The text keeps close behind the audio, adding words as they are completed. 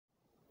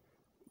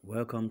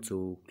Welcome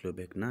to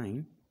Globek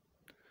 9.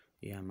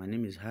 Yeah, my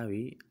name is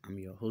Harry. I'm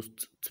your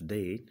host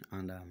today,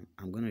 and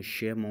I'm going to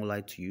share more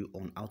light to you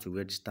on how to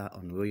register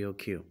on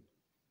ROYALQ.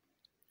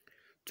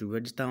 To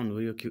register on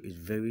ROYALQ is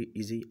very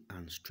easy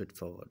and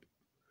straightforward.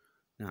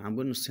 Now, I'm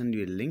going to send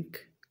you a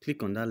link.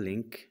 Click on that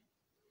link.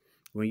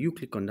 When you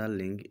click on that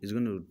link, it's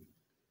going to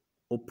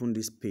open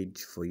this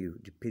page for you,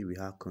 the page we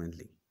have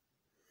currently.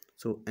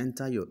 So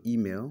enter your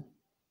email.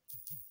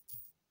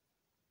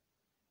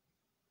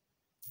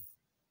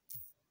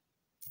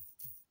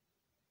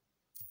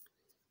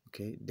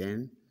 Okay,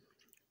 then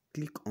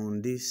click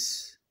on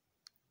this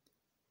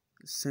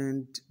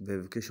send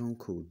verification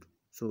code.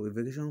 So a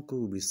verification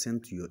code will be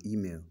sent to your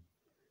email.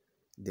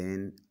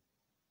 Then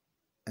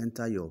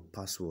enter your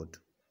password.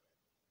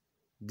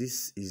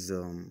 This is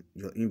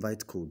your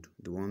invite code,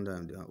 the one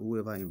that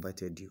whoever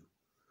invited you.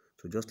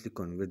 So just click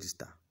on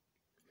register.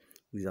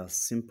 It's as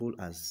simple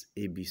as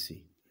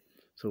ABC.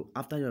 So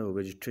after your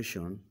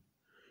registration,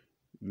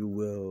 you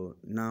will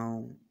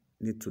now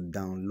need to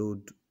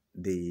download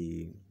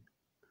the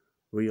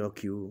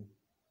ROYALQ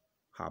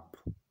app,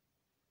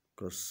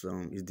 because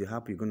it's the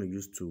app you're going to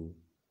use to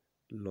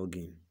log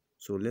in.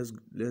 So let's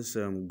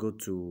go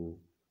to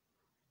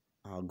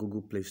our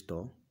Google Play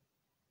Store.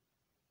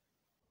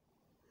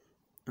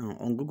 Now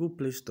on Google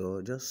Play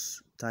Store,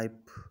 just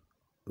type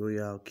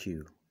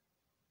ROYALQ.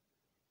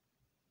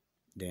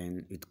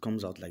 Then it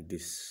comes out like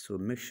this. So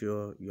make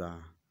sure you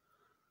are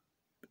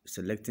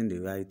selecting the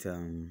right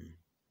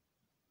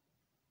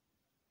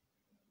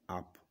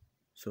app.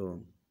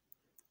 So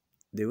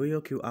the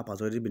ROYALQ app has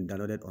already been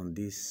downloaded on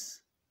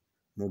this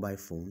mobile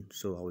phone.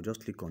 So I will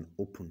just click on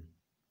open.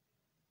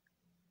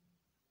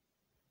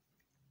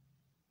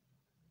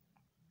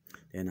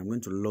 Then I'm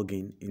going to log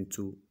in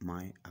into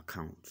my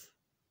account.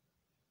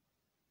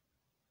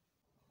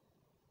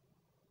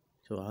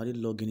 So I already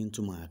logged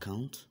into my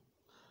account,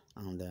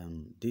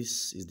 and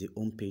this is the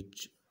home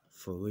page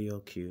for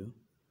ROYALQ.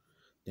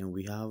 Then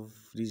we have,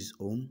 this is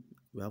home,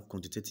 we have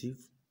quantitative,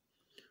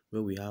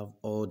 where we have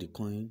all the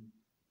coins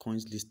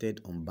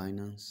listed on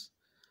BINANCE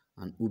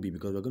and HUOBI,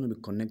 because we're going to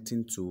be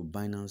connecting to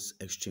BINANCE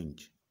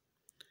exchange.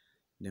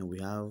 Then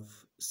we have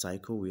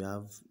cycle, we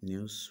have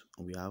news,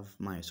 and we have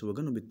my. So we're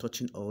going to be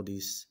touching all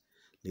this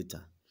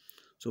later.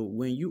 So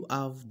when you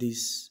have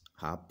this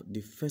app,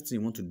 the first thing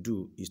you want to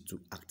do is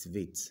to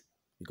activate,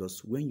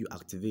 because when you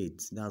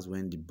activate, that's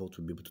when the bot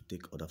will be able to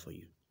take order for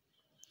you.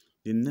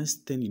 The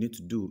next thing you need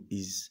to do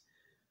is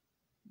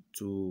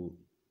to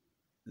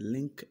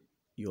link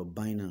your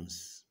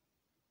BINANCE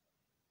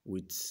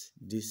with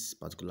this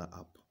particular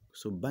app.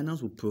 So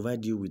BINANCE will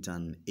provide you with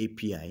an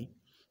API.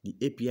 The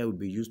API will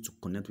be used to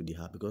connect with the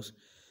app, because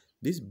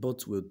this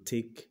bot will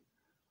take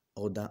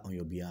order on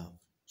your behalf.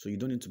 So you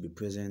don't need to be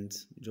present.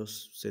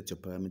 Just set your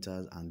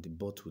parameters and the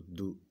bot will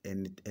do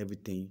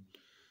everything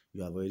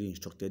you have already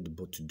instructed the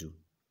bot to do.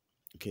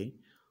 Okay,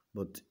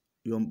 but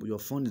your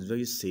phone is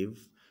very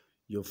safe.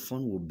 Your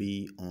phone will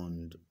be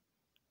on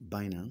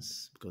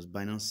BINANCE, because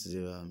BINANCE is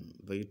a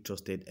very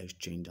trusted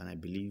exchange, and I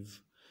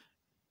believe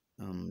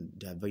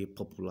they are very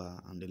popular,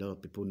 and a lot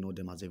of people know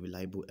them as a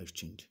reliable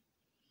exchange.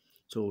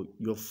 So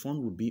your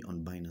phone will be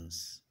on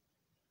BINANCE.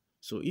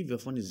 So if your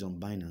phone is on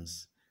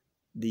BINANCE,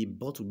 the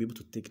bot will be able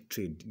to take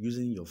trade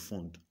using your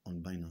fund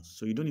on BINANCE.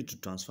 So you don't need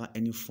to transfer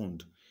any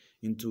fund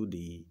into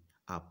the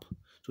app.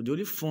 So the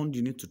only fund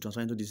you need to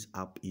transfer into this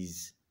app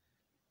is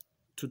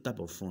two types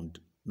of fund.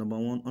 Number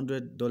one,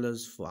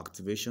 $100 for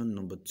activation.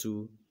 Number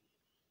two,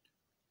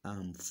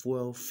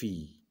 fuel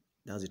fee.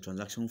 That's the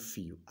transaction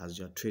fee as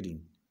you're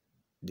trading.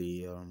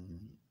 The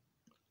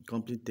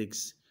company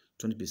takes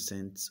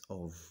 20%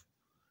 of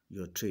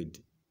your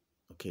trade.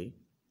 Okay,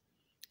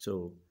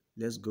 so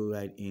let's go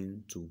right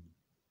in to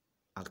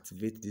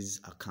activate this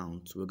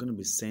account. We're going to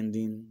be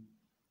sending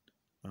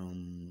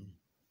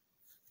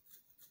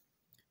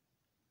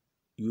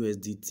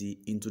USDT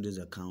into this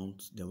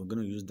account. Then we're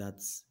going to use that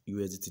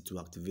USDT to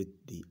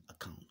activate the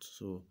account.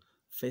 So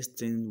first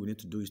thing we need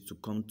to do is to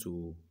come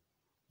to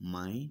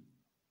my.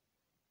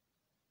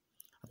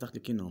 After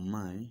clicking on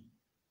my,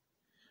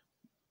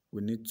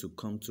 we need to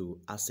come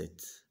to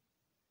assets.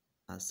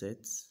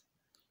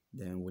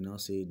 Then we now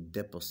say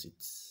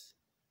deposits.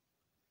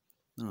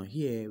 Now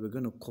here we're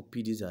going to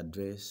copy this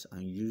address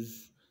and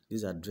use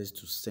this address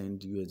to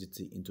send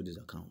USDT into this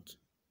account.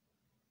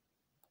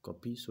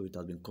 Copy, so it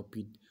has been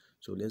copied.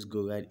 So let's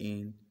go right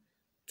in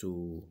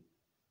to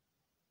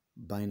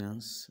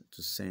BINANCE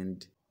to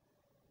send.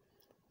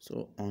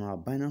 So on our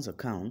BINANCE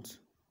account,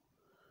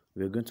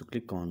 we're going to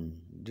click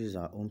on, this is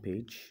our home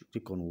page,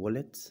 click on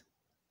wallet.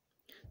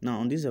 Now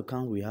on this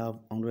account we have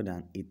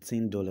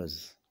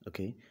 $118.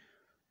 Okay,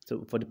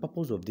 so for the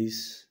purpose of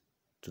this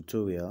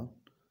tutorial,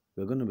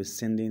 we're going to be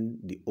sending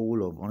the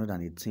whole of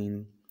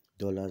 $118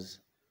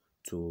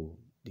 to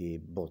the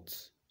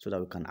bot, so that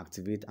we can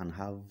activate and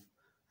have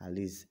at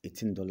least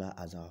 $18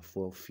 as our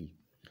fuel fee.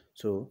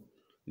 So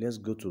let's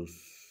go to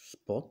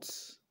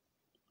spots.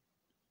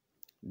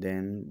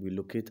 Then we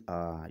locate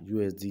our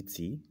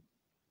USDT.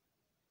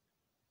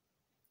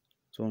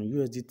 So on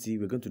USDT,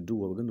 we're going to do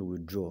what we're going to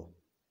withdraw.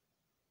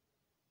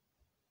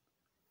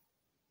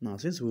 Now,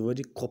 since we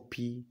already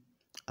copy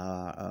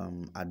our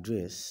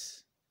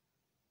address,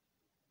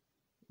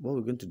 what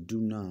we're going to do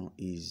now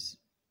is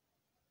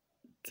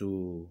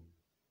to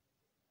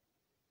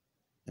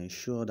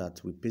ensure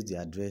that we paste the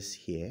address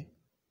here.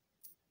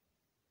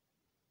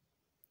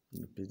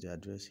 We paste the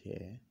address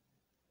here.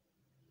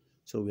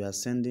 So we are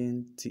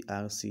sending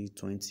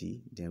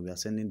TRC20, then we are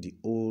sending the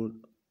old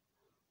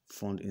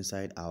fund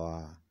inside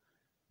our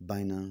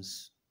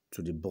Binance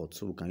to the bot,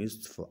 so we can use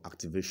it for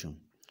activation.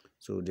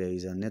 So there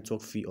is a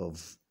network fee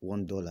of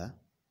 $1,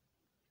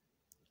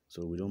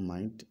 so we don't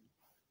mind.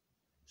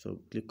 So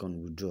click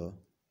on withdraw.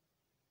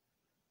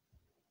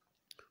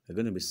 We're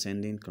going to be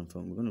sending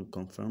confirm. We're going to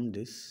confirm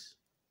this.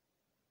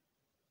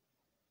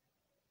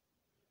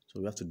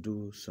 So we have to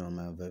do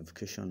some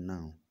verification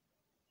now.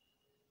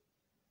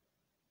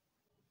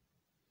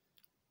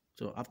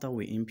 So after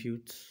we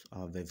input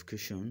our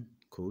verification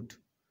code,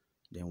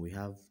 then we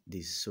have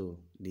this. So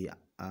the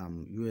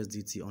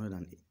USDT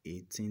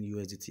 118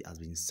 USDT has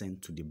been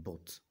sent to the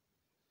bot.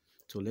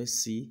 So let's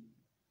see,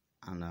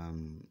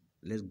 and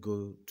let's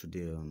go to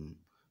the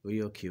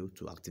ROYALQ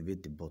to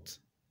activate the bot.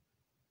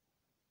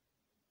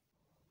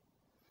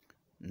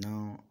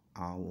 Now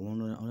our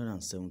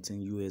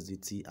 117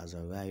 USDT has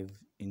arrived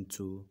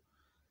into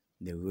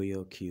the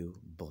ROYALQ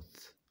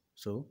bot.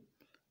 So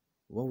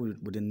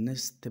what the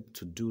next step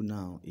to do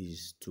now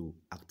is to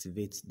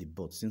activate the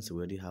bot, since we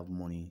already have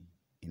money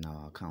in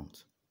our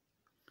account.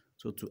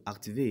 So to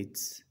activate,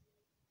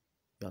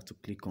 you have to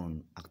click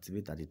on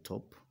activate at the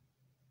top,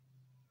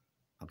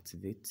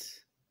 activate,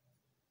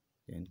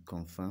 then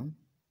confirm.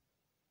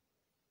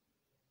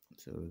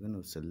 So we're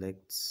going to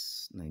select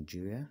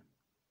Nigeria,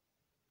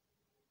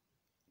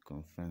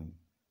 confirm.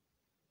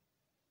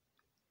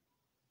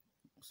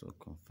 So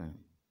confirm.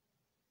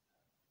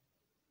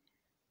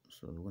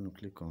 So we're going to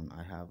click on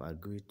I have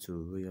agreed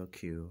to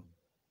ROYALQ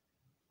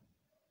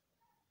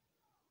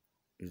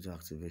user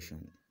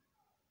activation.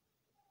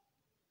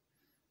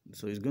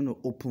 So it's going to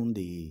open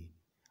the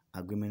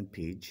agreement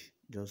page.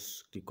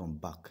 Just click on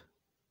back.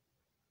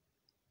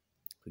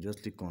 So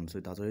just click on, so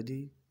it has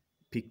already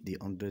picked the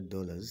 $100,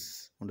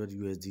 100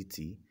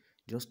 USDT.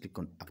 Just click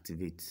on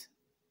activate.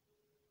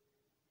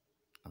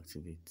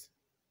 Activate.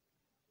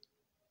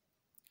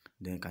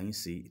 Then can you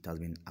see it has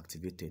been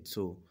activated?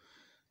 So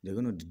they're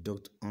going to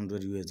deduct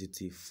 100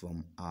 USDT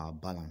from our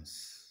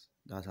balance.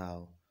 That's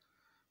how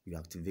you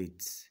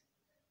activate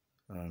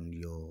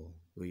your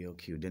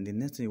ROYALQ. Then the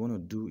next thing you want to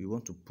do, you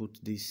want to put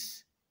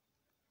this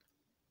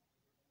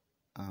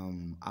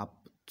app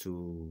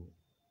to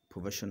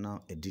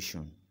professional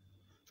edition.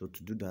 So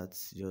to do that,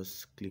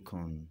 just click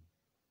on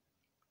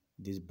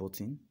this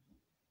button,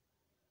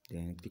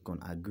 then click on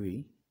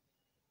agree,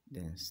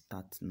 then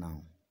start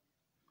now.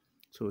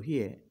 So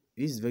here,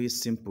 this is very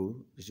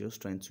simple. It's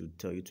just trying to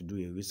tell you to do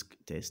a risk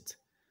test.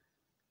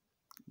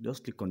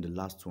 Just click on the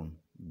last one.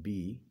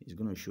 B is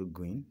going to show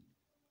green.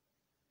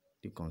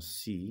 Click on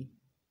C,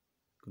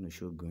 going to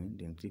show green.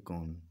 Then click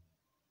on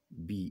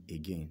B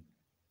again.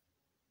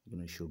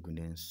 Going to show green.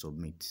 Then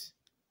submit.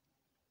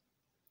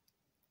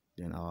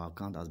 Then our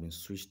account has been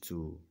switched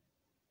to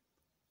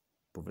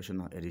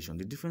professional edition.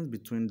 The difference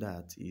between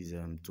that is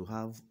to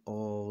have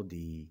all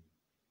the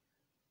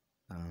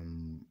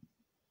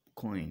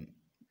coin.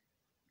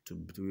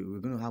 We're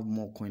going to have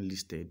more coin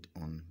listed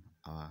on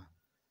our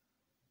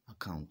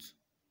account.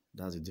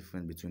 That's the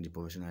difference between the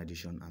professional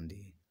edition and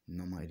the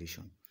normal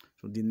edition.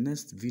 So the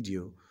next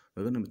video,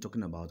 we're going to be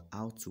talking about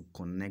how to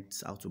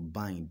connect, how to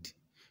bind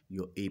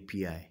your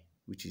API,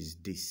 which is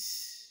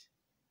this.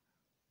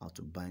 How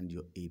to bind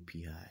your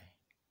API.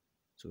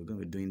 So we're going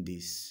to be doing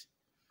this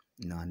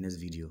in our next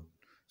video.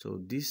 So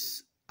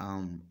this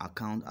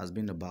account has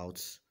been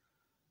about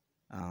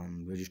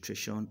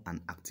registration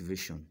and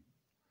activation.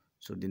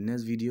 So the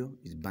next video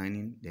is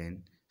binding.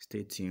 Then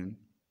stay tuned.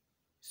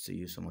 See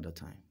you some other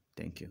time.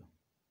 Thank you.